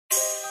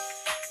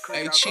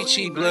Hey,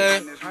 Chi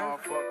blood.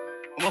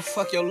 I'ma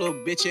fuck your little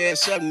bitch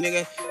ass up,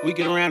 nigga. We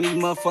get around these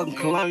motherfucking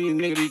Colombian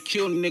nigga, they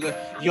kill nigga.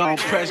 You don't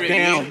press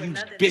down, you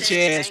bitch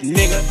ass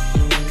nigga.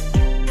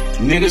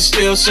 Nigga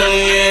still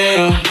selling,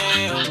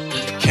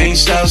 yeah. Can't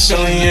stop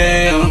selling,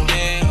 yeah.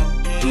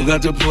 You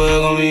got the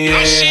plug on me, yeah.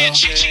 Oh shit,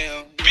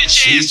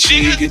 bitch ass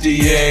nigga. Get the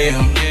yeah.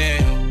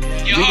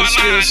 Nigga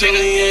still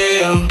selling,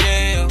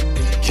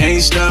 yeah.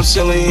 Can't stop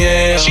selling,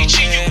 yeah. You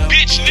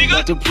bitch, nigga.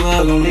 Got the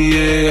plug on me,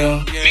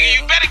 yeah.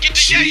 Nigga, you better get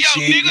the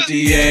Yayo,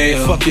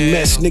 nigga. Fucking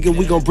mess, nigga,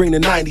 we gon' bring the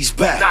 90s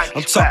back.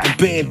 I'm talking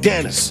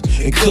bandanas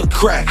and cook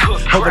crack.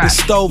 Over the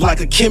stove like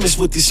a chemist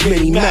with this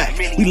mini Mac.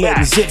 We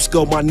letting zips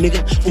go, my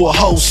nigga, for a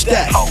whole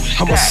stack.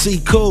 I'ma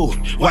see cool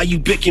while you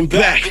bicking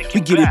back.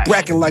 We get it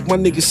brackin' like my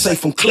niggas say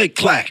from Click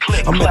Clack.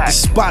 I'm at the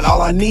spot,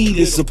 all I need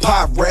is a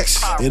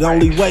Pyrex. It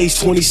only weighs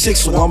 26,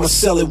 so I'ma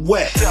sell it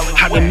wet.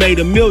 I done made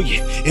 $1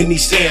 million in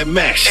these Air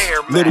Max.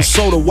 Little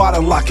soda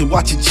water lock it,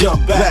 watch it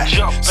jump back.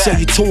 Sell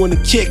you 2 in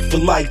the kick for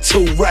like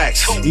 2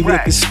 racks. Even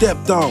if it's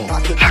stepped on,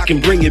 I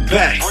can bring it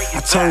back.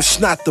 I turn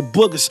snot to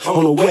boogers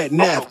on a wet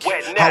nap.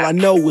 All I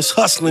know is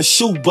hustling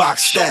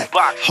shoebox stack.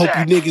 Hope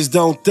you niggas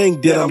don't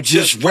think that I'm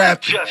just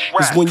rapping.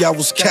 Cause when y'all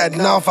was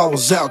catting off, I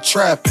was out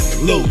trapping.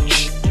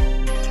 Looch.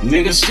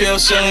 Niggas still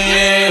selling,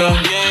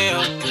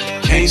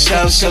 yeah. Can't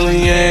stop selling,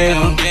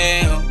 yeah.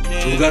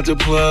 You got the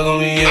plug on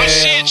me, yeah. Oh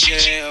shit,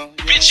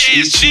 bitch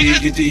ass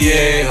nigga. Get the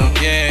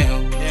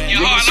yeah. You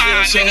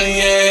hardline,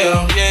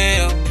 nigga.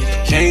 Yeah.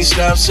 Can't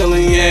stop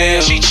selling,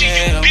 yeah. Bitch,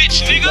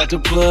 nigga. Got the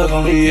plug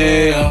on me,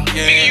 yeah.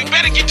 Nigga, you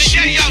better get the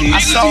Yayo, nigga. I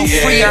sold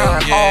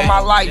Freon all my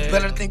life,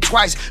 better think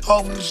twice.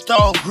 Over the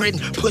stove,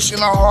 gritting, pushing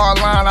a hard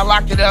line. I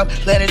locked it up,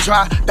 let it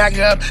dry, back it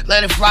up,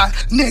 let it fly.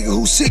 Nigga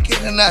who sicker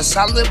than us,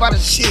 I live by the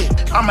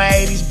shit. I'm an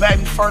 80s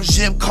baby, first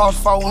zip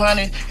cost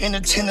 400. In the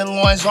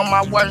tenderloins on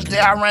my worst day,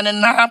 I ran a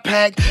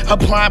 9-pack.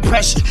 Applying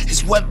pressure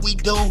is what we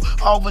do.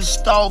 Over the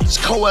stove, this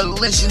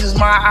coalition is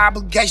my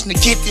obligation to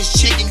get this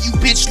chicken. You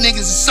bitch niggas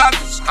is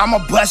suckers. I'm a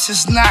bust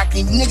this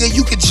knocking, nigga.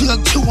 You can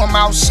jug too. I'm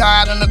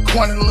outside in the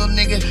corner, little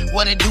nigga.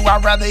 What it do?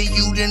 I'd rather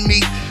you than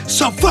me.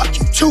 So fuck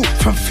you too.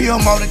 From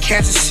Fillmore to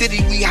Kansas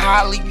City, we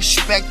highly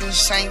respected.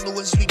 St.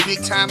 Louis, we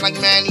big time like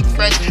Manny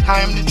Fresh.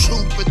 I am the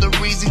truth with the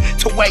reason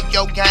to wake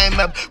your game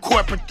up.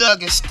 Corporate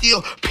thug and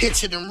still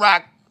pitch it and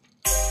rock.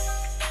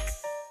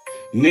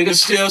 Niggas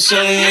still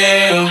selling,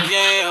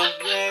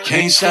 yeah.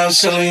 Can't stop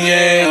selling,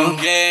 yeah.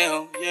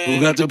 Who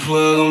got the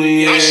plug on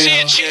me, yeah. Oh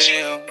shit,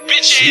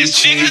 bitch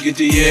ass nigga. Get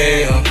the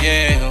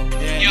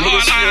yeah. You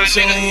Niggas still hardline,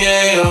 selling,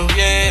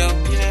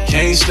 yeah.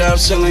 Can't stop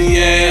selling,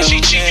 yeah.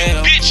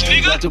 Bitch,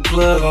 nigga. Got the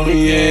plug on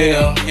me,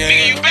 yeah.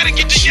 Nigga, you better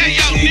get the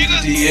Yayo, nigga.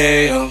 Get the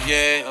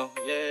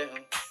yeah.